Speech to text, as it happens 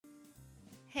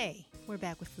Hey, we're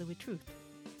back with Fluid Truth.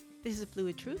 This is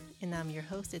Fluid Truth, and I'm your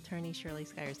host, attorney Shirley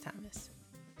Skyers Thomas.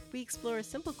 We explore a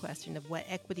simple question of what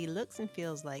equity looks and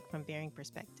feels like from varying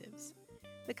perspectives.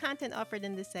 The content offered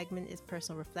in this segment is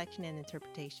personal reflection and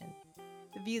interpretation.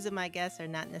 The views of my guests are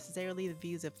not necessarily the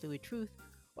views of Fluid Truth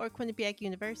or Quinnipiac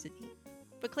University.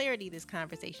 For clarity, this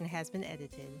conversation has been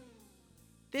edited.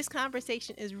 This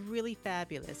conversation is really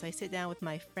fabulous. I sit down with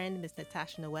my friend, Ms.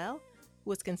 Natasha Noel,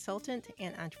 who is consultant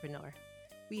and entrepreneur.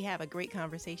 We have a great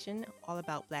conversation all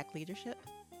about Black leadership,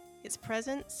 its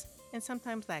presence, and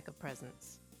sometimes lack of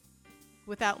presence.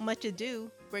 Without much ado,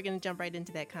 we're going to jump right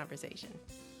into that conversation.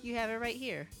 You have it right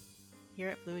here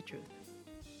at Fluid Truth.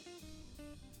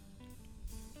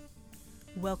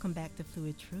 Welcome back to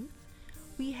Fluid Truth.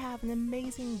 We have an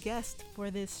amazing guest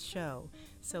for this show.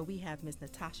 So we have Ms.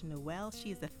 Natasha Noel.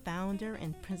 She is the founder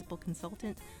and principal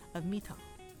consultant of Mitan.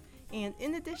 And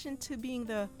in addition to being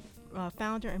the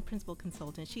founder and principal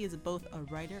consultant, she is both a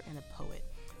writer and a poet.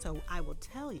 So I will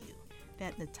tell you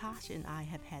that Natasha and I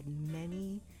have had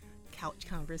many couch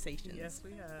conversations. Yes,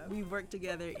 we have. We worked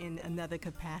together in another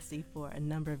capacity for a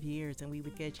number of years, and we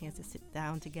would get a chance to sit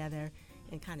down together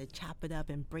and kind of chop it up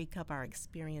and break up our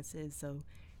experiences. So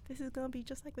this is going to be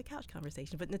just like the couch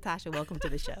conversation. But Natasha, welcome to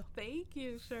the show. Thank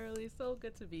you, Shirley. So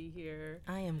good to be here.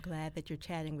 I am glad that you're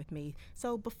chatting with me.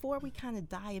 So before we kind of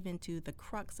dive into the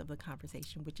crux of the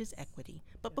conversation, which is equity,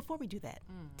 but before we do that,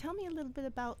 tell me a little bit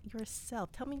about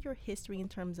yourself. Tell me your history in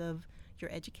terms of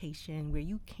your education, where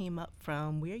you came up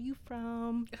from, where are you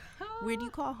from, where do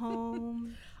you call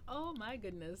home? Oh, my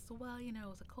goodness. Well, it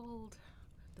was a cold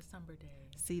December day.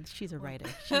 See, she's a writer.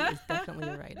 She is definitely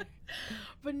a writer.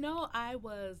 But no, I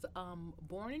was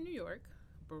born in New York,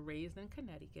 but raised in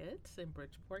Connecticut, in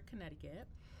Bridgeport, Connecticut,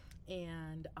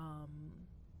 and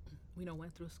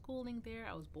went through schooling there.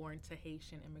 I was born to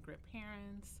Haitian immigrant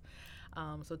parents,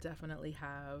 so definitely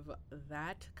have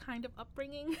that kind of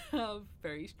upbringing of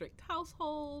very strict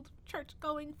household,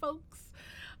 church-going folks.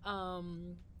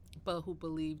 But who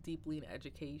believe deeply in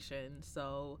education.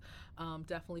 So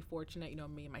definitely fortunate,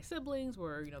 me and my siblings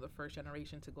were, the first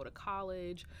generation to go to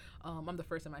college. I'm the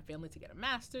first in my family to get a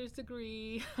master's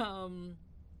degree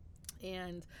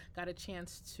and got a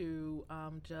chance to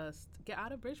just get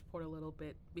out of Bridgeport a little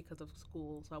bit because of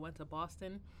school. So I went to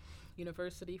Boston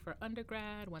University for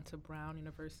undergrad, went to Brown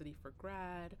University for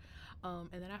grad, and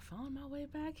then I found my way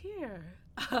back here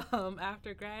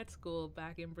after grad school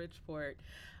back in Bridgeport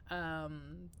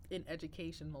in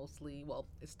education mostly. Well,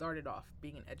 it started off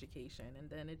being in education, and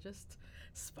then it just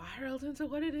spiraled into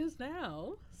what it is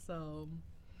now. So,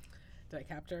 did I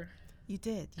capture? You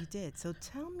did. So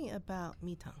tell me about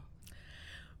Mitan.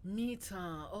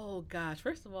 Mitan, oh gosh.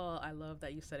 First of all, I love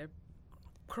that you said it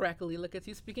correctly. Look at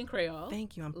you speaking Creole.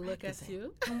 Thank you. I'm practicing. Look at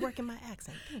you. I'm working my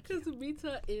accent. Because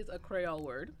Mitan is a Creole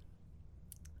word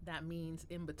that means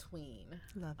in between.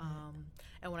 Love it.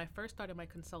 And when I first started my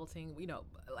consulting,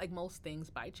 like most things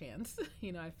by chance,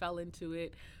 I fell into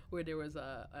it where there was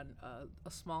a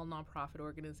small nonprofit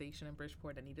organization in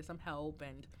Bridgeport that needed some help,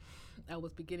 and I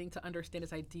was beginning to understand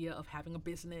this idea of having a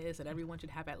business, and everyone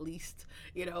should have at least,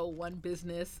 one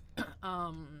business.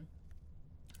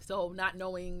 So not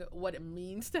knowing what it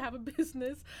means to have a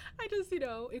business, I just,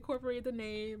 incorporated the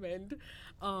name and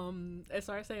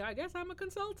started saying, I guess I'm a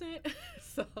consultant.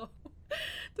 So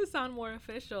to sound more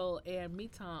official, and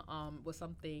Mitan was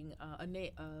something, a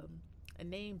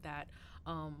name that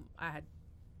I had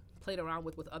played around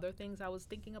with other things I was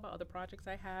thinking about, other projects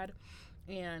I had.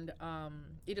 And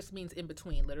it just means in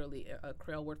between, literally a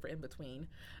Creole word for in between.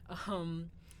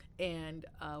 And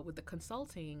with the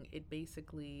consulting,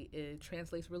 it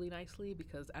translates really nicely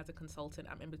because as a consultant,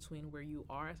 I'm in between where you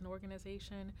are as an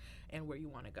organization and where you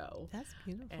want to go. That's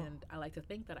beautiful. And I like to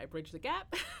think that I bridge the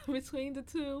gap between the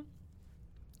two.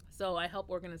 So I help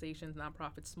organizations,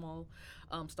 nonprofits, small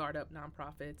startup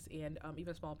nonprofits, and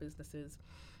even small businesses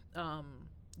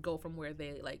go from where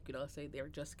they, let's say they're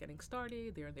just getting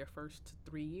started, they're in their first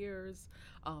 3 years,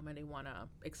 and they want to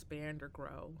expand or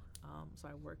grow. So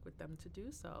I work with them to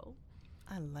do so.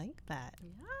 I like that.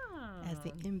 Yeah. As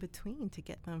the in-between to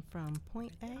get them from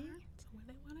point A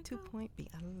to go. point B.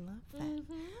 I love that.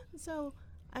 Mm-hmm. So,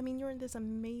 you're in this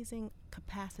amazing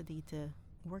capacity to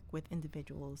work with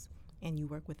individuals, and you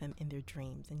work with them in their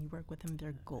dreams, and you work with them in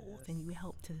their goals, and you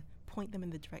help to point them in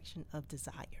the direction of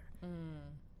desire.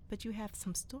 But you have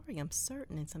some story, I'm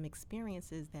certain, and some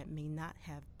experiences that may not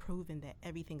have proven that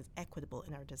everything is equitable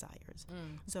in our desires.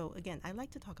 So again, I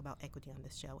like to talk about equity on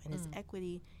this show, and it's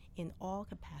equity in all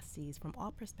capacities, from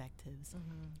all perspectives.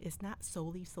 It's not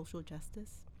solely social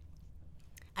justice.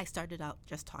 I started out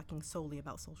just talking solely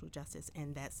about social justice,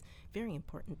 and that's very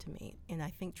important to me. And I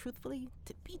think, truthfully,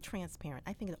 to be transparent,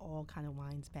 I think it all kind of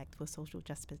winds back to a social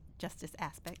justice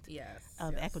aspect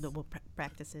of equitable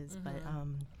practices. But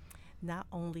not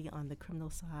only on the criminal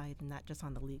side, not just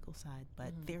on the legal side,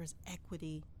 but there's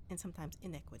equity and sometimes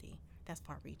inequity that's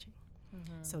far-reaching.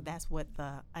 So that's what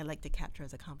I like to capture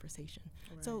as a conversation.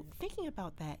 Right. So thinking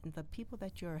about that and the people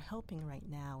that you're helping right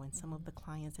now and some of the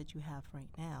clients that you have right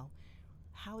now,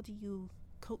 how do you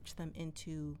coach them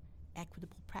into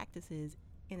equitable practices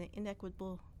in an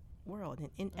inequitable world,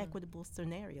 in inequitable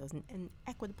scenarios, and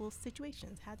inequitable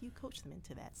situations? How do you coach them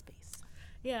into that space?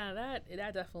 Yeah, that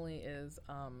definitely is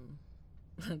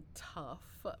tough,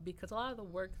 because a lot of the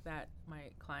work that my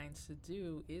clients should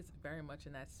do is very much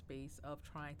in that space of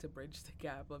trying to bridge the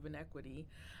gap of inequity,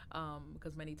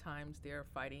 because many times they're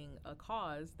fighting a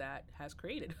cause that has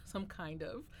created some kind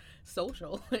of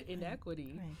social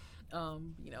inequity. Right.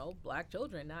 Black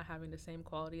children not having the same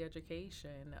quality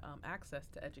education, access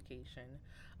to education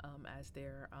as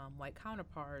their white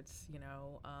counterparts,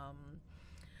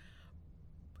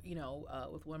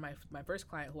 with one of my first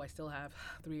client, who I still have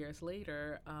 3 years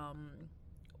later,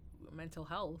 mental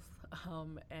health,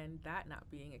 and that not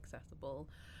being accessible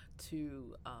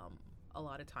to a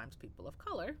lot of times people of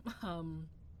color.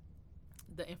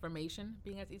 The information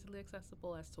being as easily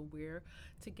accessible as to where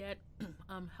to get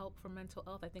help for mental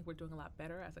health. I think we're doing a lot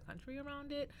better as a country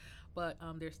around it, but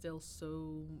there's still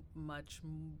so much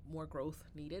more growth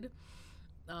needed.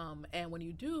 And when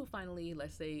you do finally,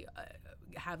 let's say,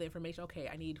 have the information, okay,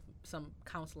 I need some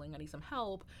counseling, I need some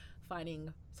help,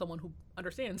 finding someone who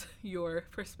understands your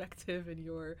perspective and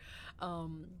your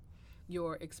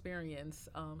experience.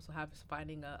 So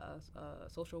finding a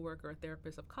social worker, a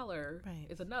therapist of color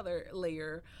is another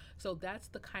layer. So that's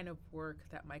the kind of work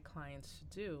that my clients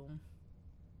do.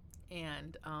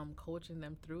 And coaching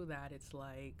them through that, it's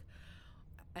like,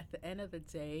 at the end of the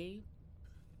day,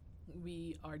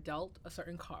 we are dealt a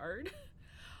certain card.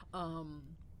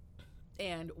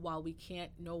 And while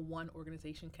no one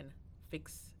organization can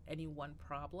fix any one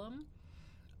problem,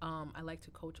 I like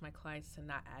to coach my clients to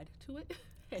not add to it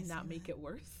and not make it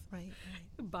worse. Right.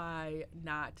 By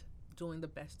not doing the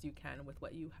best you can with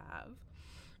what you have,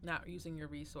 not using your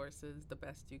resources the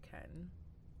best you can,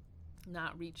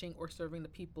 not reaching or serving the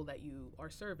people that you are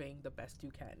serving the best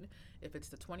you can. If it's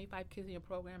the 25 kids in your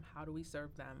program, how do we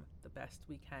serve them the best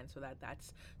we can, so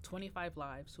that's 25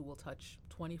 lives who will touch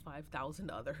 25,000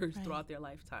 others throughout their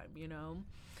lifetime,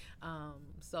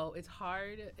 So it's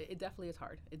hard. It definitely is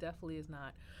hard. It definitely is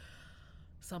not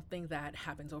something that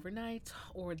happens overnight,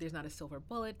 or there's not a silver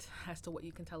bullet as to what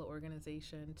you can tell an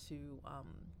organization to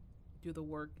do the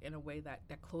work in a way that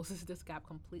closes this gap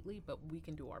completely, but we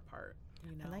can do our part.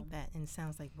 I like that, and it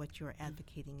sounds like what you're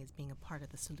advocating is being a part of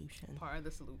the solution. Part of the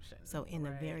solution. So in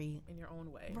your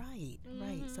own way. Right.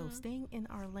 So staying in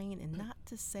our lane, and not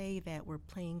to say that we're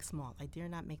playing small. I dare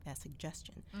not make that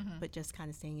suggestion, but just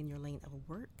kind of staying in your lane of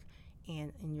work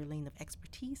and in your lane of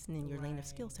expertise and in your lane of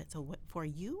skill set. So what for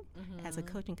you as a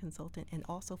coaching consultant, and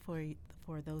also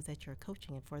for those that you're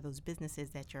coaching and for those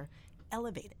businesses that you're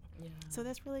elevating. Yeah. So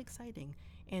that's really exciting.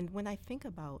 And when I think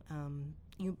about,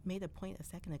 you made a point a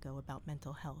second ago about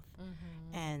mental health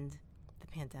and the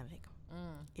pandemic.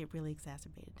 It really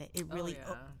exacerbated that. It really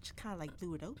just kind of like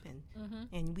blew it open.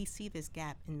 And we see this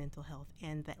gap in mental health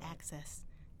and the access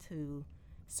to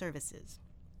services.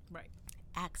 Right.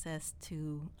 Access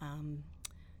to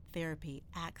therapy,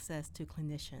 access to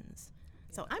clinicians.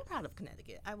 So I'm proud of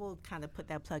Connecticut. I will kind of put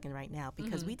that plug in right now,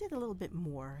 because we did a little bit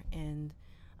more, and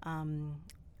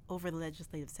over the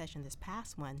legislative session, this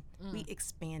past one, we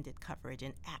expanded coverage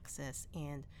and access,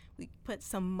 and we put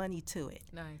some money to it.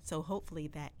 Nice. So hopefully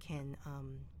that can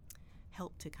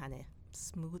help to kind of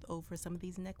smooth over some of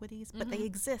these inequities, but they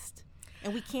exist,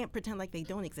 and we can't pretend like they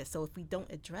don't exist. So if we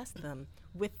don't address them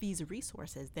with these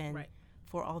resources, then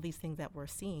for all these things that we're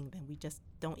seeing, then we just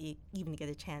don't even get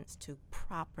a chance to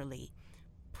properly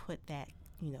put that,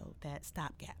 that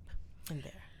stopgap in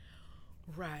there.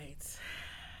 Right.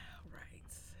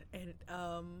 And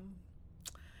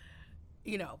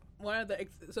one of the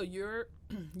so you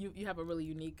have a really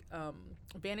unique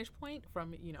vantage point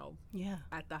from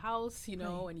at the House,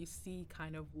 and you see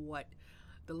kind of what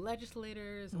the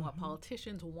legislators and what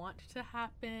politicians want to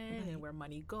happen and where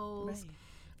money goes.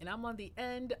 And I'm on the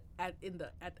end at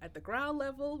the ground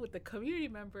level with the community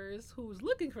members who's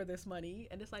looking for this money,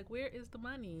 and it's like, where is the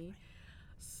money?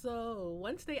 So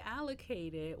once they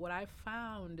allocate it, what I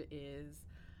found is,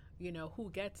 who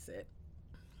gets it,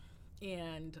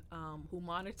 and who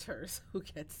monitors who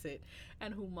gets it,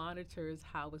 and who monitors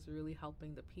how it's really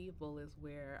helping the people, is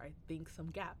where I think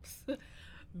some gaps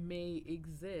may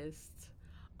exist.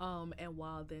 And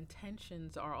while the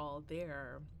intentions are all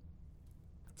there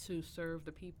to serve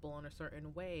the people in a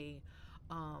certain way,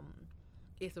 um,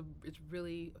 it's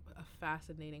really a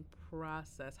fascinating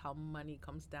process how money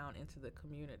comes down into the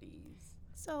communities.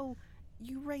 So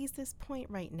you raise this point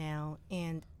right now,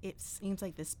 and it seems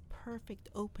like this perfect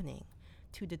opening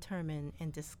to determine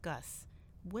and discuss,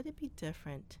 would it be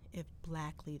different if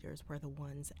Black leaders were the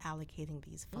ones allocating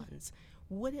these funds?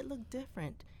 Would it look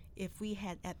different if we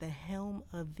had at the helm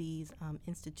of these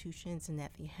institutions and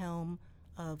at the helm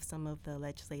of some of the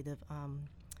legislative,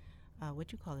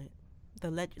 what you call it, the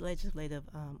legislative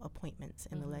appointments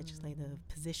and the legislative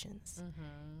positions?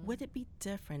 Would it be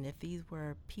different if these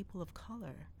were people of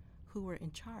color who were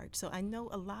in charge? So I know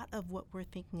a lot of what we're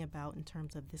thinking about in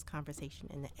terms of this conversation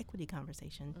and the equity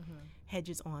conversation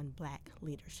hedges on Black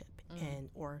leadership and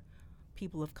or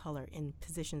people of color in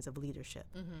positions of leadership.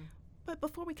 But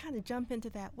before we kind of jump into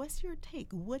that, what's your take?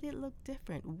 Would it look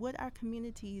different? Would our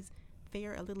communities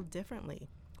fare a little differently?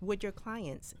 Would your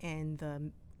clients and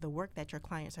the work that your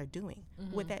clients are doing,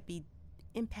 would that be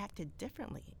impacted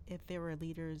differently if there were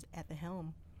leaders at the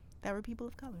helm that were people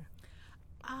of color?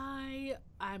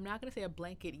 I'm not going to say a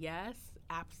blanket yes,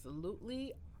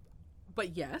 absolutely.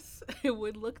 But yes, it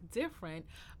would look different.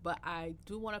 But I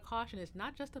do want to caution, it's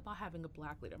not just about having a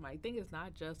Black leader. My thing is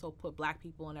not just put Black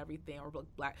people in everything or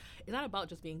Black. It's not about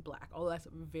just being Black. Although that's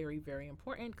very, very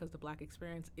important because the Black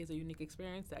experience is a unique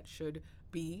experience that should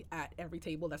be at every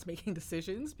table that's making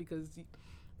decisions. Because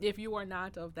if you are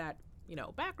not of that,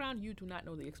 background, you do not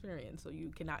know the experience. So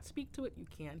you cannot speak to it. You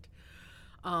can't,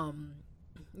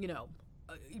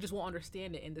 you just won't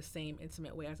understand it in the same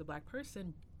intimate way as a Black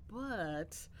person.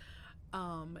 But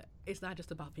it's not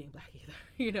just about being Black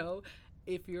either.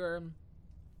 If you're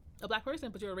a Black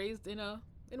person but you're raised in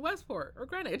Westport or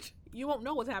Greenwich, you won't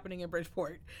know what's happening in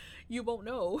Bridgeport. You won't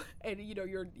know, and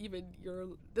you're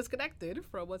disconnected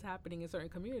from what's happening in certain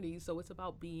communities. So it's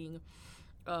about being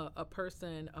a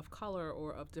person of color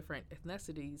or of different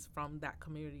ethnicities from that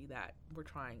community that we're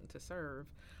trying to serve.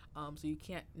 So you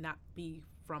can't not be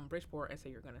from Bridgeport and say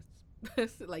you're gonna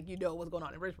what's going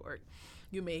on in Bridgeport.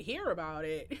 You may hear about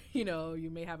it, you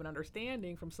may have an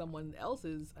understanding from someone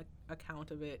else's account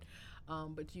of it,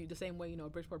 but the same way, a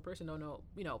Bridgeport person don't know,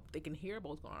 they can hear about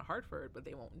what's going on in Hartford, but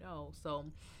they won't know. So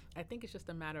I think it's just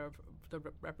a matter of the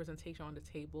representation on the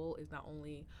table is not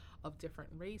only of different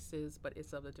races, but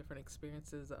it's of the different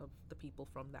experiences of the people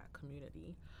from that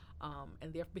community.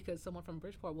 And therefore, because someone from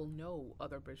Bridgeport will know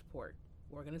other Bridgeport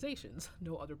organizations,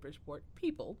 know other Bridgeport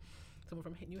people. Someone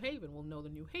from New Haven will know the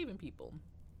New Haven people.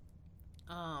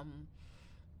 And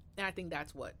I think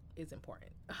that's what is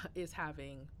important, is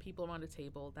having people around the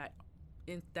table that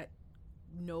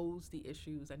knows the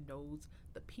issues and knows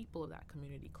the people of that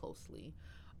community closely.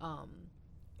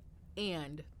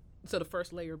 And so the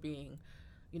first layer being,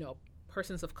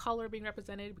 persons of color being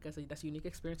represented, because that's a unique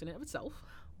experience in and of itself,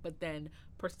 but then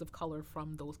persons of color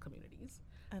from those communities.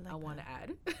 I want to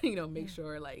add, make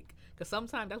sure, because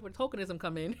sometimes that's where tokenism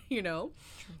come in, oh,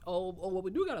 well, we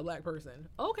do got a Black person.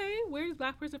 Okay, where's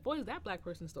Black person? What is that Black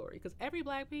person story? Because every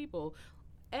Black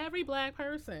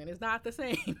person is not the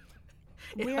same.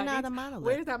 We're not a monolith.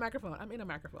 Where's that microphone? I'm in a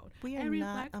microphone. We are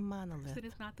not a monolith.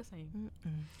 It's not the same.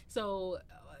 So,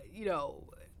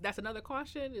 that's another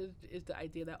caution is the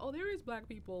idea that, there is Black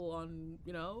people on,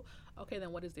 okay,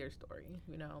 then what is their story,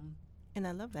 And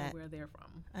I love that. Where they're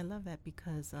from. I love that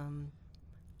because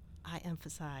I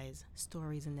emphasize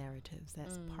stories and narratives.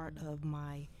 That's part of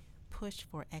my push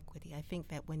for equity. I think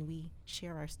that when we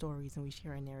share our stories and we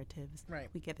share our narratives,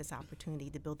 we get this opportunity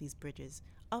to build these bridges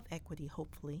of equity,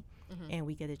 hopefully, and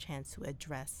we get a chance to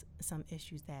address some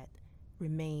issues that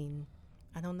remain.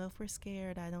 I don't know if we're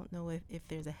scared. I don't know if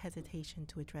there's a hesitation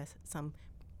to address some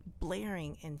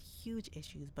blaring and huge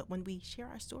issues, but when we share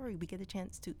our story, we get a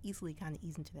chance to easily kind of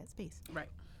ease into that space. Right.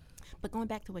 But going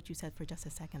back to what you said for just a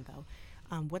second, though,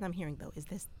 what I'm hearing, though, is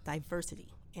this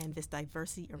diversity and this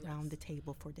diversity around the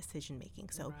table for decision making.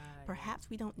 So perhaps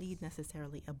we don't need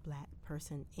necessarily a Black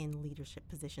person in leadership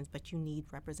positions, but you need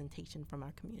representation from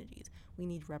our communities. We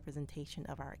need representation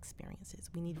of our experiences.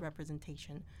 We need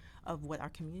representation of what our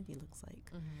community looks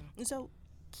like. And so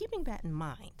keeping that in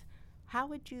mind, how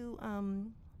would you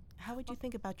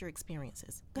think about your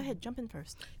experiences? Go ahead, jump in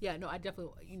first. Yeah, no, I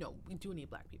definitely, we do need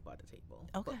Black people at the table.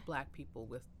 Okay. But Black people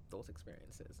with those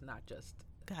experiences, not just.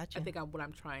 Gotcha. I think what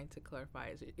I'm trying to clarify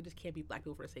is it just can't be Black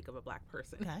people for the sake of a Black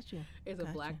person. Gotcha. It's a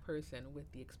Black person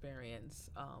with the experience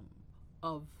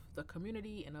of the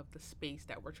community and of the space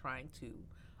that we're trying to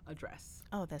address.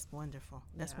 Oh, that's wonderful.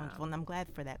 That's Yeah. wonderful. And I'm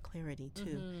glad for that clarity,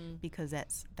 too, because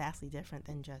that's vastly different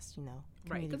than just,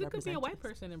 Right, because it could be a white representatives.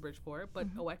 person in Bridgeport, but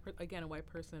a white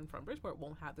person from Bridgeport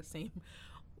won't have the same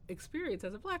experience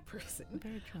as a black person.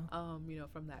 Very true.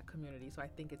 From that community. So I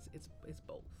think it's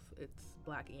both. It's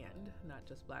black and, not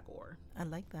just black or. I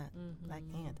like that. Black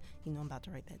and. I'm about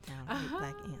to write that down. Right?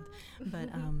 Black and. But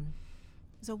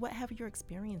so what have your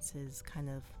experiences kind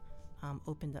of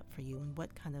opened up for you, and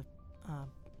what kind of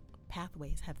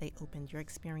pathways have they opened? Your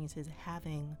experiences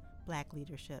having black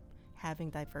leadership, having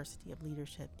diversity of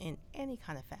leadership in any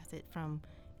kind of facet, from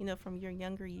your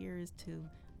younger years to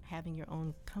having your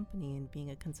own company and being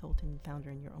a consultant and founder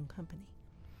in your own company.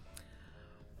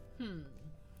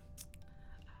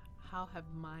 How have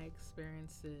my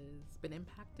experiences been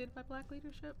impacted by black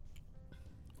leadership?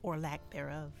 Or lack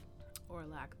thereof. Or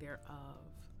lack thereof.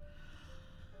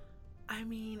 I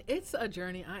mean, it's a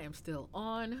journey I am still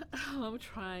on. I'm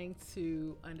trying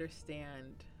to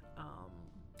understand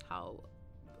how,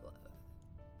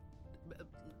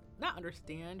 not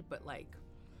understand, but like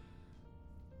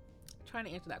trying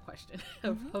to answer that question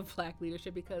of black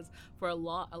leadership, because for a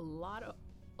lot of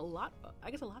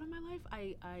I guess a lot of my life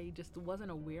I just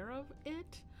wasn't aware of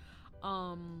it,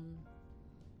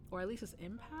 or at least its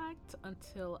impact,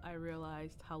 until I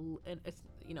realized how, and it's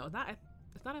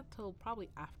not until probably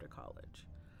after college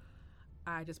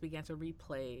I just began to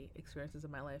replay experiences in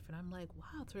my life, and I'm like,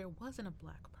 wow, there wasn't a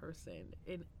black person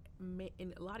in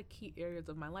a lot of key areas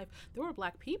of my life. There were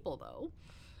black people though.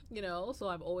 So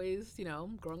I've always,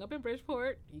 growing up in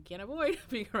Bridgeport, you can't avoid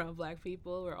being around black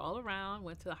people. We're all around,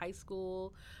 went to high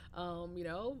school,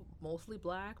 mostly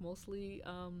black, mostly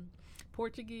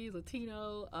Portuguese,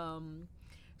 Latino.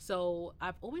 So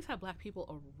I've always had black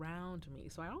people around me.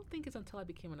 So I don't think it's until I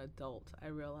became an adult I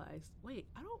realized, wait,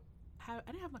 I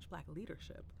didn't have much black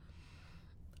leadership.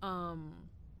 Can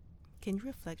you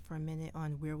reflect for a minute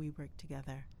on where we worked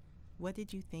together? What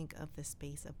did you think of the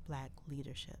space of black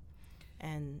leadership?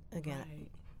 And again,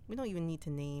 we don't even need to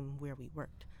name where we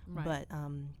worked, but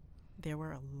there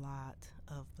were a lot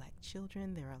of black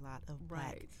children. There were a lot of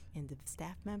black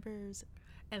staff members.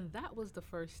 And that was the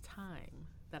first time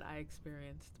that I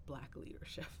experienced black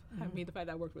leadership. I mean, the fact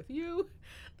that I worked with you,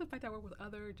 the fact that I worked with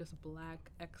other just black,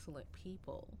 excellent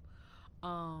people,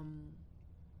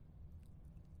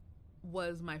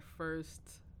 was my first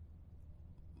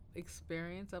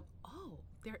experience of, oh,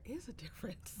 there is a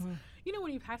difference.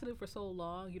 When you've had to live for so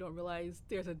long, you don't realize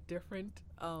there's a difference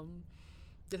when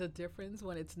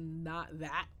it's not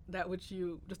that which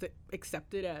you just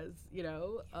accepted as,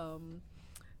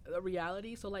 a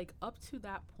reality. So like up to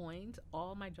that point,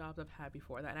 all my jobs I've had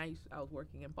before that, and I was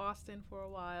working in Boston for a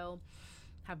while,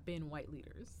 have been white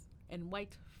leaders and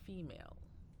white female.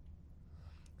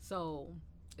 So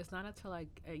it's not until I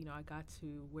got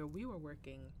to where we were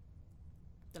working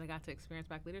that I got to experience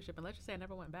black leadership. And let's just say I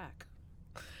never went back.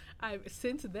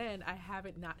 Since then, I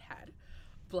haven't not had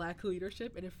black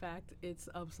leadership, and in fact, it's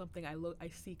something I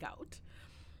seek out.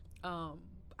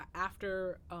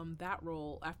 After that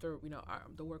role, after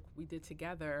the work we did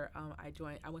together,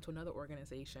 I went to another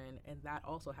organization, and that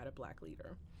also had a black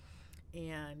leader,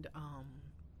 and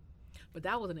but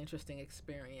that was an interesting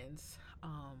experience.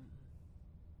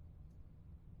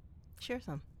 Share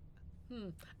some.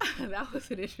 That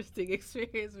was an interesting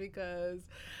experience because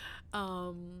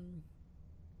I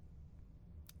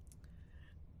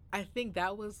think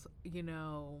that was,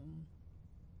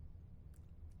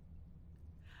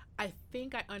 I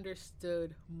think I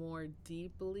understood more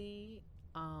deeply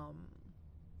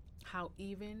how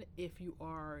even if you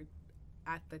are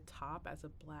at the top as a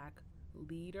black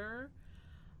leader,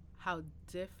 how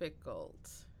difficult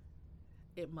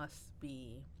it must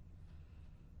be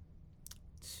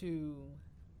to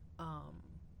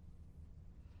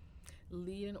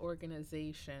lead an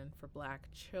organization for black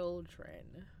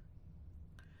children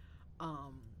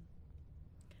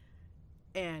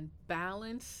and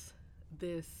balance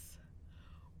this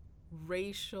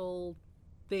racial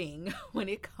thing when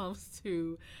it comes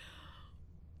to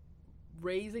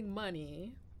raising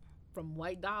money from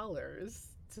white dollars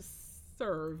to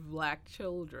serve black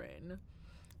children,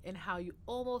 and how you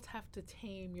almost have to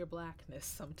tame your blackness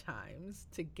sometimes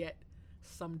to get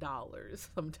some dollars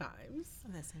sometimes.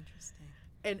 Oh, that's interesting.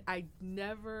 And I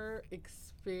never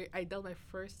experienced, that was my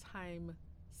first time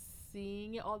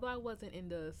seeing it, although I wasn't in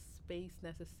the space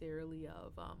necessarily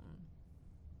of,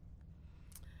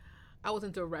 I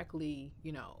wasn't directly,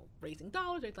 raising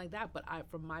dollars or anything like that, but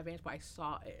from my vantage point, I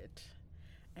saw it.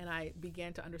 And I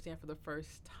began to understand for the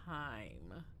first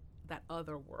time that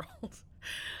other world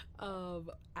of,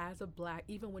 as a black,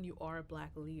 even when you are a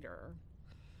black leader,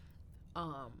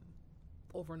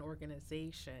 over an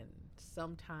organization,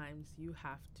 sometimes you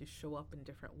have to show up in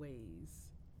different ways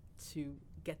to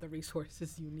get the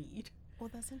resources you need. Well,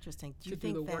 that's interesting. Do you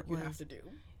think the work you have to do?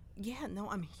 Yeah, no,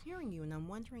 I'm hearing you, and I'm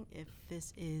wondering if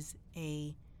this is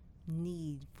a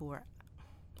need for,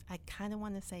 I kind of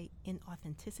want to say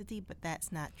inauthenticity, but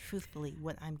that's not truthfully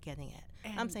what I'm getting at.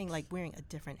 And I'm saying like wearing a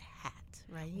different hat,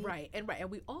 right? Right, and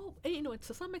we all, and, you know,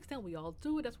 to some extent we all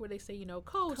do it. That's where they say, you know,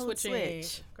 code switching,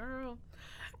 girl,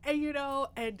 and you know,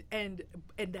 and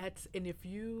that's, and if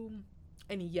you,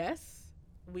 and yes,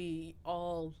 we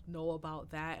all know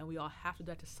about that, and we all have to do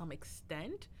that to some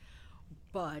extent.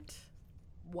 But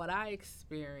what I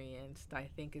experienced, I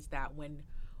think, is that when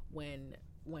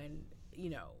you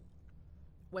know,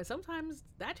 when sometimes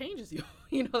that changes you,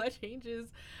 you know, that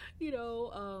changes, you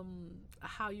know,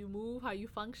 how you move, how you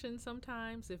function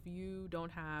sometimes, if you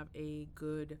don't have a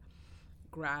good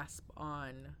grasp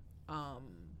on,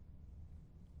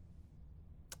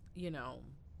 you know,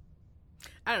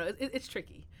 I don't know, it's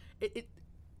tricky.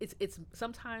 It's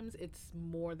sometimes it's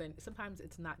more than, sometimes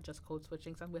it's not just code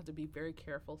switching. Sometimes we have to be very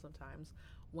careful sometimes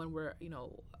when we're, you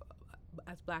know,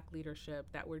 as Black leadership,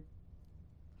 that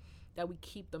we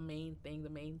keep the main thing,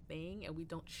 and we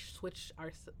don't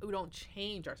we don't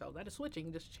change ourselves. That is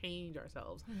switching, just change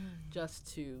ourselves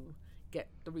just to get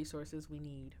the resources we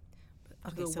need,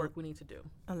 to do the work we need to do.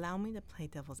 Allow me to play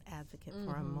devil's advocate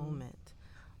for a moment.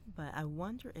 But I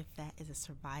wonder if that is a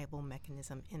survival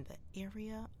mechanism in the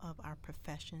area of our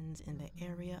professions, in the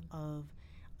area of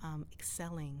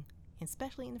excelling,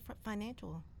 especially in the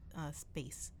financial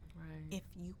space. Right. If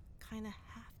you kind of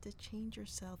have to change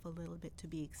yourself a little bit to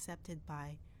be accepted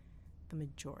by the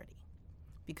majority.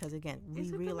 Because again,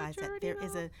 we realize that there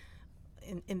is a,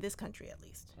 in this country at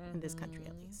least,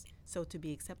 So to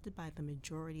be accepted by the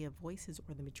majority of voices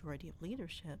or the majority of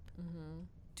leadership,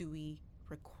 do we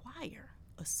require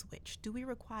a switch? Do we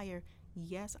require,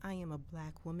 yes, I am a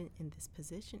Black woman in this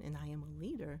position and I am a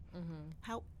leader.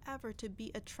 However, to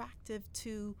be attractive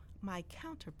to my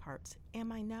counterparts,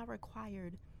 am I now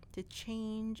required to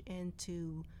change and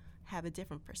to have a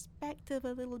different perspective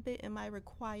a little bit? Am I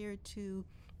required to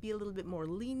be a little bit more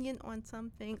lenient on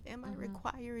some things? Am I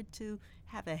required to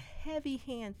have a heavy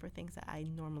hand for things that I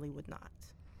normally would not?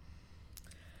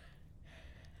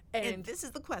 And this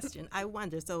is the question I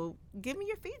wonder. So give me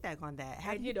your feedback on that.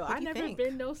 How do you, I've never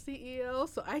been no CEO,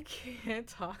 so I can't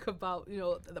talk about, you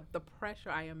know, the pressure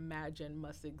I imagine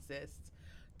must exist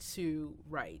to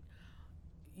write.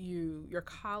 Your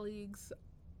colleagues,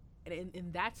 and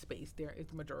in that space, there is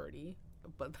the majority,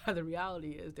 but the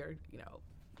reality is they're, you know,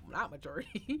 not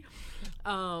majority.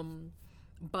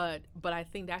 But I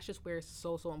think that's just where it's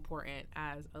so important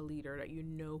as a leader, that you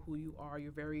know who you are.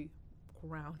 You're very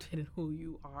grounded in who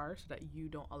you are, so that you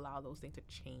don't allow those things to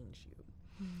change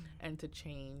you and to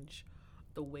change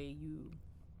the way you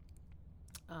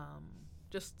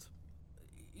just,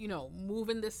 you know, move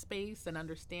in this space and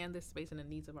understand this space and the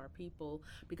needs of our people,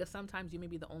 because sometimes you may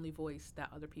be the only voice that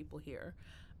other people hear,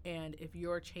 and if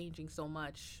you're changing so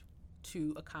much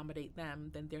to accommodate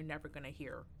them, then they're never going to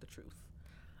hear the truth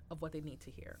of what they need to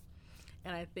hear.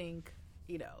 And I think,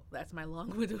 you know, that's my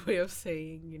long-winded way of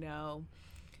saying, you know,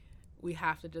 we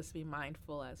have to just be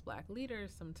mindful as Black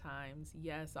leaders sometimes.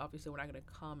 Yes, obviously we're not going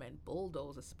to come and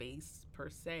bulldoze a space per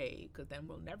se, because then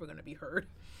we're never going to be heard.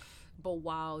 But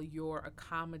while you're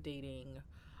accommodating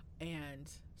and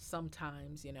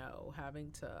sometimes, you know,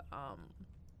 having to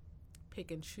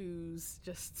pick and choose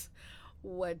just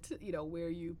what, you know, where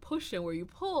you push and where you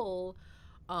pull,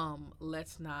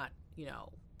 let's not, you know,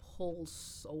 pull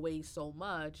away so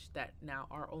much that now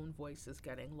our own voice is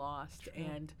getting lost.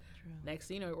 True. Next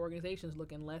thing you know, your organization's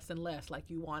looking less and less like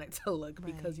you want it to look,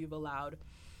 because you've allowed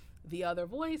the other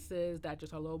voices that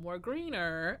just are a little more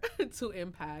greener to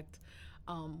impact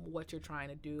what you're trying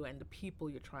to do and the people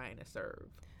you're trying to serve.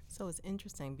 So it's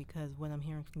interesting, because what I'm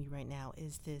hearing from you right now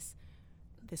is this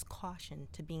caution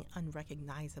to being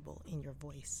unrecognizable in your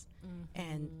voice.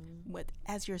 And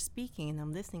as you're speaking and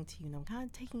I'm listening to you, and I'm kind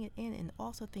of taking it in and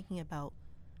also thinking about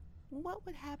what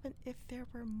would happen if there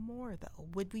were more, though.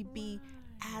 Would we be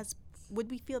would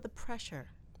we feel the pressure?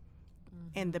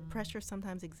 And the pressure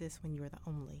sometimes exists when you're the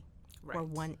only or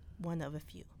one of a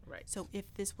few. Right. So if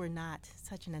this were not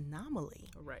such an anomaly,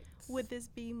 would this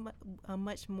be a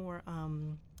much more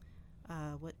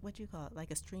what do you call it,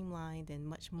 like a streamlined and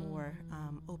much more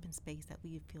open space that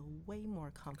we feel way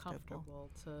more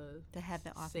comfortable to have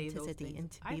the authenticity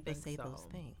and to be able to say those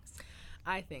things?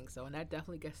 I think so, and that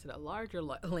definitely gets to the larger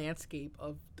landscape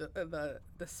of the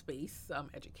space,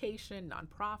 education,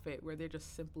 nonprofit, where there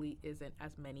just simply isn't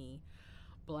as many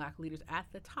Black leaders at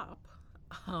the top,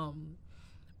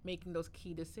 making those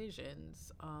key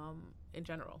decisions in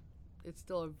general. It's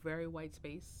still a very white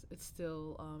space. It's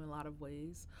still, in a lot of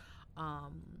ways,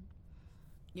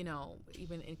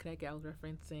 even in Connecticut, I was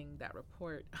referencing that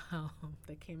report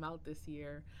that came out this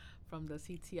year from the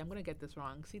CT. I'm going to get this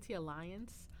wrong. CT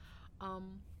Alliance. I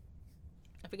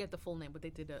forget the full name, but they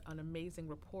did an amazing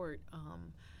report.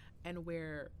 And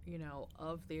where,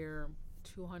 of their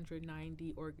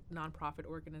 290 nonprofit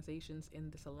organizations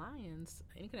in this alliance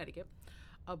in Connecticut,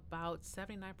 about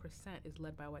 79% is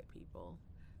led by white people,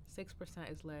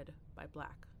 6% is led by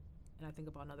Black, and I think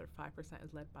about another 5%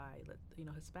 is led by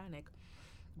Hispanic.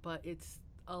 But it's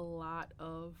a lot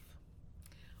of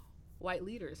white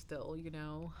leaders still,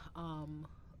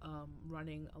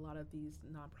 running a lot of these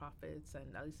nonprofits,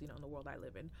 and at least in the world I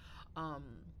live in,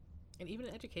 and even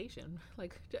in education,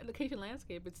 like the education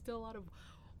landscape, it's still a lot of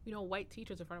white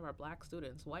teachers in front of our Black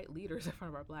students, white leaders in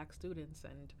front of our Black students,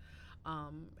 and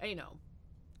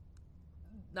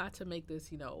not to make this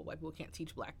white people can't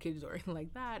teach Black kids or anything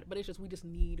like that, but it's just we just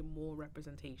need more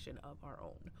representation of our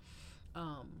own.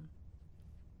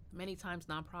 Many times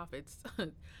nonprofits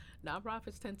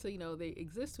tend to they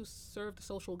exist to serve the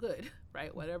social good,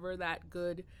 right? Whatever that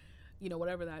good,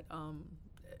 whatever that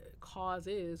cause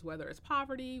is, whether it's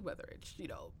poverty, whether it's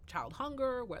child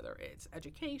hunger, whether it's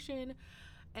education,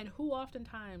 and who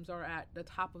oftentimes are at the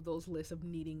top of those lists of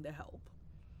needing the help.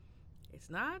 It's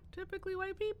not typically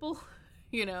white people,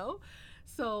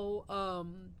 so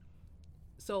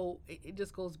it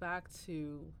just goes back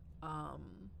to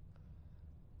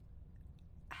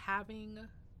having,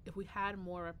 if we had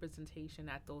more representation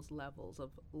at those levels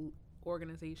of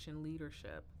organization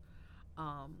leadership,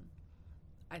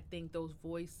 I think those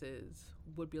voices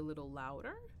would be a little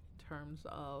louder in terms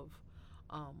of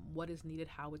what is needed,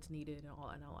 how it's needed, and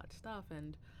all that stuff,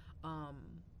 and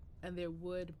there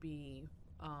would be,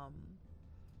 I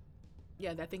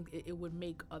think it would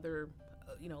make other,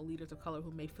 leaders of color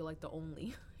who may feel like the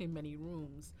only in many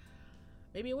rooms,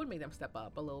 maybe it would make them step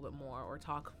up a little bit more or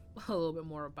talk a little bit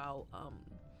more about,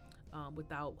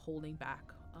 without holding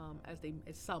back,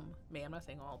 as some may, I'm not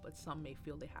saying all, but some may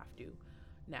feel they have to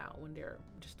now when they're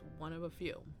just one of a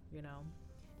few,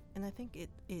 And I think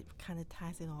it kind of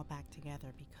ties it all back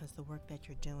together, because the work that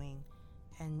you're doing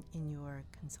and in your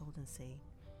consultancy,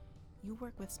 you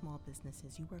work with small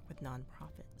businesses, you work with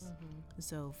nonprofits. Mm-hmm.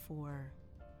 So for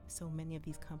so many of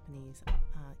these companies,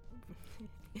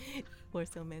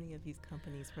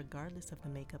 regardless of the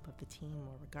makeup of the team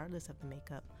or regardless of the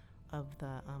makeup of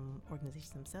the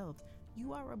organizations themselves,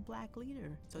 you are a Black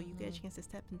leader. So you get a chance to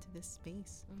step into this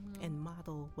space and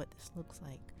model what this looks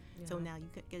like. Yeah. So now you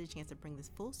get a chance to bring this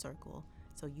full circle.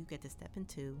 So you get to step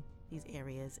into these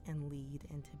areas and lead,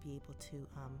 and to be able to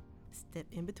step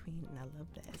in between. And I love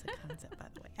that as a concept, by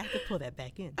the way. I have to pull that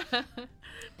back in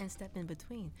and step in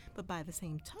between. But by the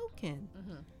same token,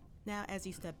 now as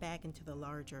you step back into the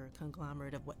larger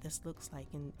conglomerate of what this looks like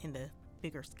in the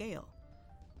bigger scale,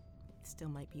 it still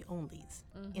might be onlys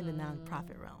in the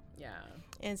nonprofit realm. Yeah.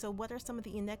 And so what are some of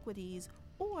the inequities,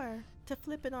 or to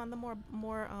flip it on the more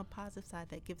positive side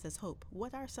that gives us hope,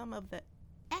 what are some of the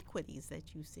equities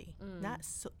that you see? Not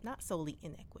solely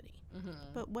inequity,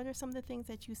 but what are some of the things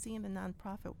that you see in the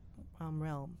nonprofit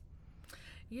realm?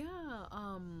 Yeah.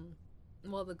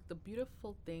 Well, the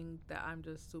beautiful thing that I'm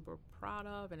just super proud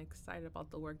of and excited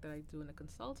about the work that I do and the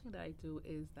consulting that I do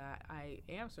is that I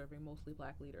am serving mostly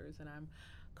Black leaders, and I'm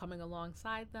coming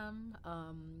alongside them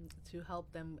to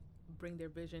help them bring their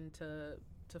vision to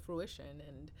fruition.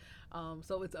 And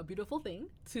so it's a beautiful thing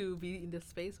to be in this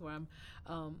space where I'm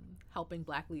helping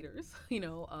Black leaders,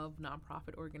 of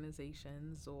nonprofit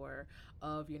organizations or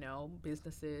of,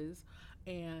 businesses.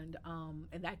 And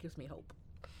that gives me hope,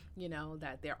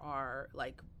 that there are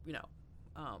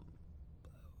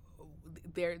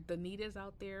the need is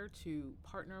out there to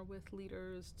partner with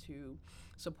leaders, to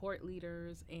support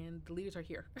leaders, and the leaders are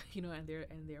here, and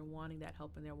they're wanting that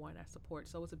help and they're wanting that support.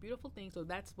 So it's a beautiful thing. So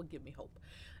that's what gives me hope,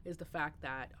 is the fact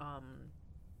that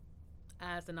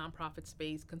as the nonprofit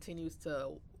space continues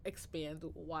to expand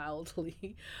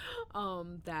wildly,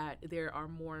 that there are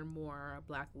more and more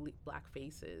black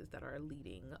faces that are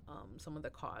leading some of the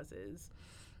causes.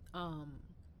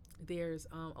 There's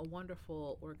a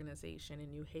wonderful organization in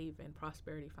New Haven,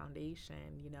 Prosperity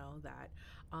Foundation, that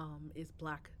is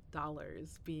Black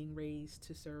dollars being raised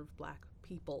to serve Black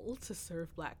people, to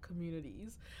serve Black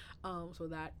communities. So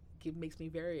that makes me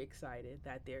very excited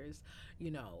that there's,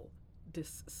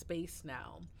 this space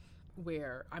now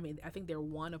where, I think they're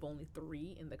one of only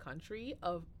 3 in the country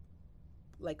of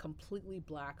completely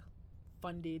Black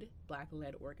funded, Black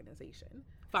led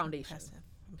foundation.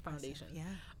 foundation.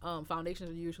 Yeah. Foundations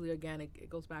are usually, again, it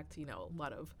goes back to, a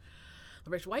lot of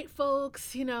rich white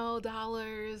folks,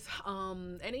 dollars.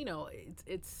 And, you know,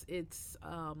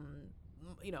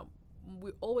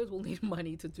 we always will need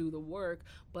money to do the work,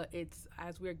 but it's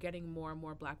as we're getting more and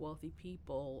more Black wealthy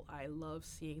people, I love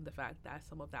seeing the fact that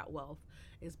some of that wealth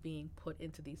is being put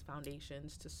into these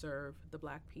foundations to serve the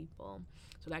Black people.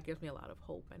 So that gives me a lot of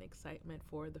hope and excitement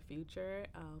for the future,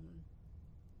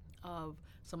 of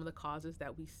some of the causes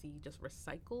that we see just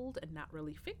recycled and not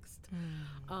really fixed.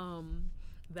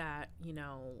 That,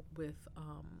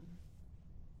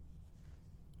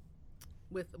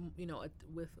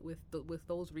 with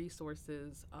those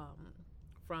resources,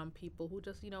 from people who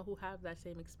just, who have that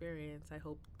same experience, I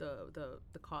hope the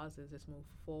causes just move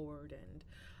forward and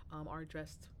are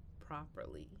addressed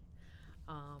properly,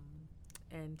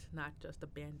 and not just a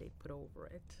Band-Aid put over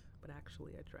it, but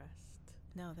actually addressed.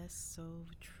 No, that's so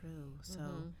true.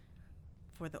 So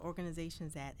for the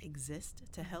organizations that exist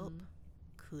to help,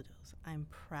 kudos. I'm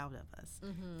proud of us.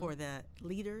 For the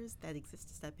leaders that exist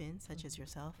to step in, such as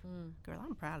yourself, girl,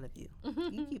 I'm proud of you.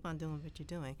 You keep on doing what you're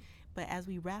doing. But as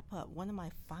we wrap up, one of my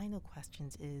final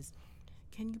questions is,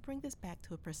 can you bring this back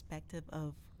to a perspective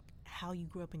of how you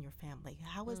grew up in your family?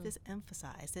 How was this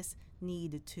emphasized, this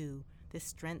need to, this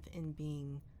strength in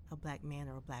being a Black man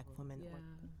or a Black woman? Yeah.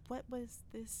 What was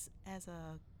this as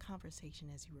a conversation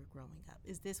as you were growing up?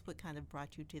 Is this what kind of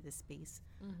brought you to this space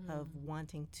of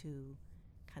wanting to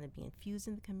kind of be infused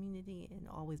in the community and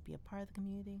always be a part of the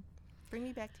community? Bring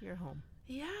me back to your home.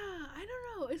 Yeah, I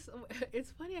don't know.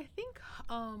 It's funny. I think,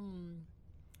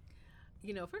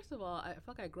 first of all, I feel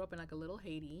like I grew up in like a little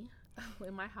Haiti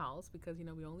in my house because, we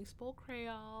only spoke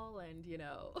Creole and,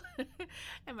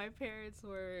 and my parents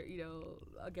were,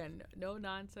 again, no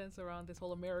nonsense around this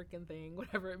whole American thing,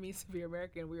 whatever it means to be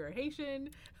American. We were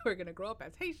Haitian. We're going to grow up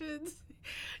as Haitians,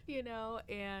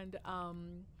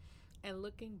 and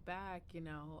looking back,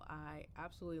 I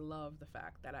absolutely love the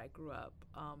fact that I grew up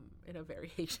in a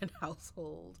very Haitian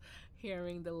household,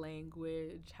 hearing the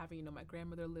language, having, my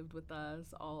grandmother lived with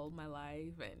us all my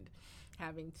life, and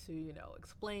having to,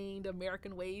 explain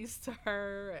American ways to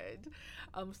her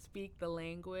and speak the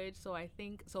language. So I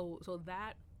think, so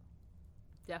that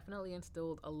definitely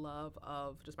instilled a love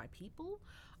of just my people,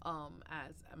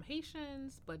 as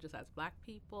Haitians, but just as Black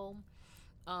people.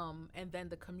 And then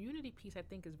the community piece, I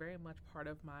think, is very much part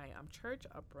of my church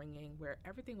upbringing, where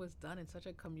everything was done in such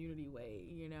a community way,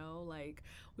 like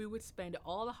we would spend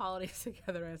all the holidays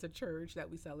together as a church that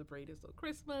we celebrated. So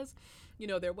Christmas,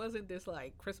 there wasn't this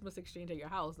like Christmas exchange at your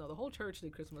house. No, the whole church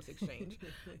did Christmas exchange.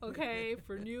 Okay.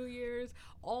 For New Year's,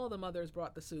 all the mothers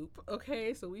brought the soup.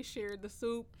 Okay. So we shared the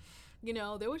soup.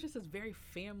 There was just this very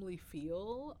family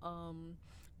feel,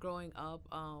 growing up,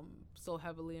 so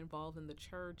heavily involved in the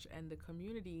church and the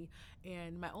community.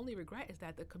 And my only regret is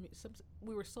that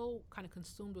we were so kind of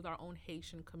consumed with our own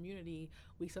Haitian community,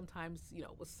 we sometimes,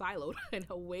 was siloed and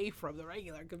away from the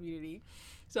regular community.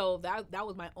 So that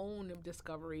was my own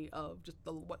discovery of just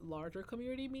what larger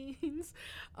community means.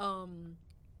 And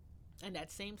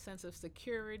that same sense of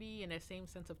security and that same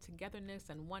sense of togetherness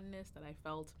and oneness that I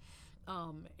felt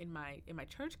in my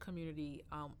church community,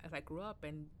 as I grew up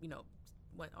and,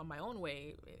 went on my own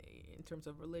way in terms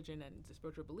of religion and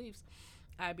spiritual beliefs,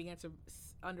 I began to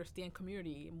understand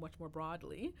community much more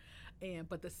broadly,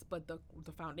 but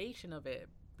the foundation of it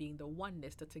being the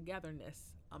oneness, the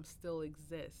togetherness, still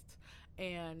exists.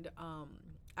 And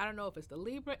I don't know if it's the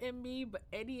Libra in me, but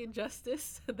any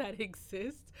injustice that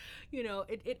exists,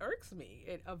 it irks me.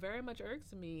 It very much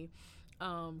irks me,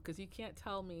 because you can't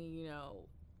tell me,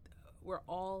 we're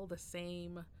all the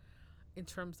same in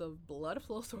terms of blood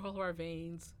flows through all of our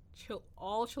veins.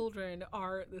 All children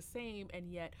are the same,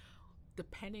 and yet,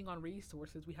 depending on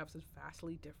resources, we have such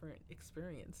vastly different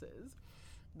experiences.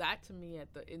 That, to me,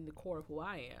 in the core of who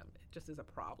I am, it just is a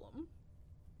problem.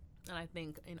 And I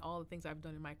think in all the things I've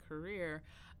done in my career,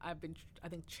 I've been, I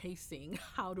think, chasing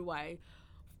how do I,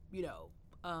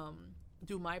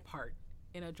 do my part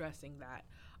in addressing that.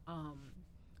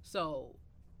 So,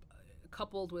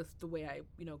 coupled with the way I,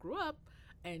 grew up,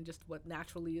 and just what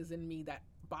naturally is in me that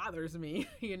bothers me,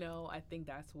 I think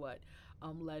that's what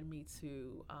led me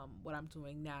to what I'm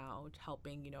doing now,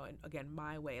 helping, and again,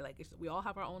 my way. Like, we all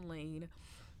have our own lane.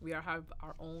 We all have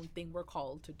our own thing we're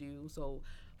called to do. So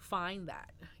find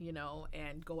that,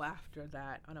 and go after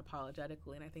that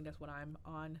unapologetically. And I think that's what I'm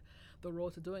on the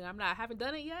road to doing. I haven't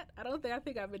done it yet. I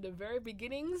think I'm in the very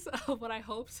beginnings of what I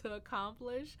hope to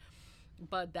accomplish.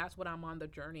 But that's what I'm on the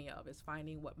journey of, is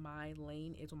finding what my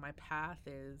lane is, what my path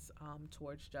is,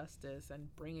 towards justice and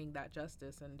bringing that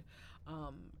justice. And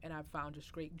I've found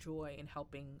just great joy in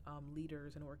helping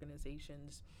leaders and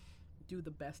organizations do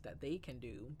the best that they can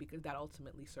do, because that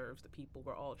ultimately serves the people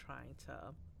we're all trying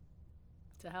to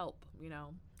help,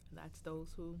 and that's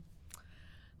those who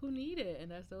need it,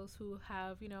 and that's those who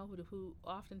have, who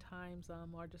oftentimes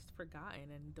are just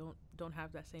forgotten and don't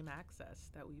have that same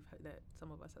access that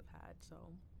some of us have had. So,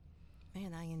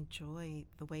 man, I enjoy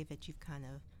the way that you've kind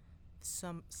of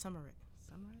summarized.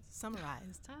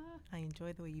 I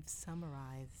enjoy the way you've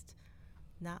summarized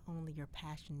not only your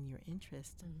passion and your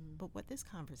interest, but what this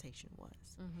conversation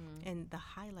was. And the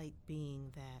highlight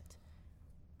being that,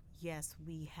 yes,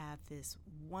 we have this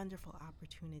wonderful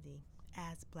opportunity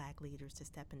as Black leaders to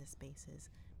step into spaces,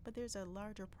 but there's a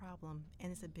larger problem, and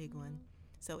it's a big one.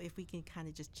 So if we can kind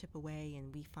of just chip away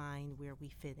and we find where we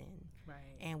fit in,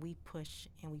 right, and we push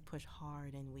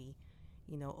hard, and we,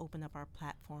 open up our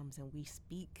platforms and we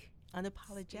speak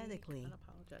unapologetically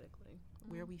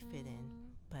where we fit in.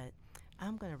 But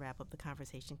I'm going to wrap up the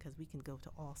conversation because we can go to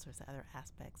all sorts of other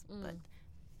aspects. But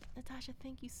Natasha,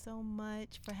 thank you so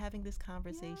much for having this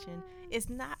conversation. Yes. It's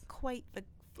not quite the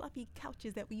fluffy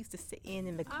couches that we used to sit in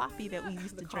and the coffee that we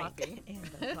used to drink. And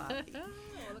the coffee.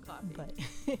 The coffee. But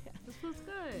this was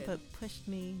good. But pushed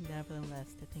me,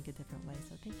 nevertheless, to think a different way.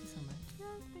 So thank you so much.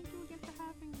 Yes, thank you again for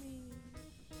having me.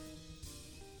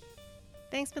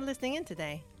 Thanks for listening in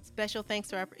today. Special thanks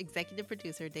to our executive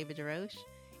producer, David DeRoche,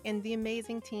 and the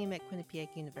amazing team at Quinnipiac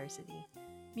University.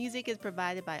 Music is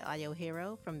provided by Audio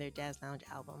Hero from their Jazz Lounge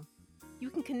album. You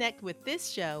can connect with this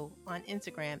show on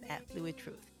Instagram at Fluid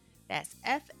Truth. That's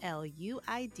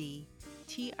FLUIDTRUTH.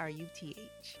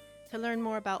 To learn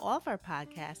more about all of our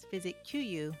podcasts, visit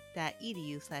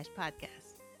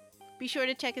qu.edu/podcast. Be sure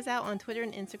to check us out on Twitter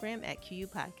and Instagram at QU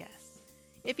Podcasts.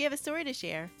 If you have a story to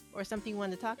share or something you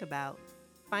want to talk about,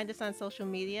 find us on social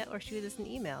media or shoot us an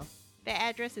email. The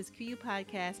address is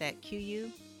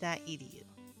qupodcast@qu.edu.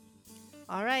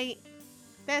 All right,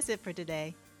 that's it for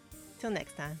today. Till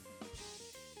next time.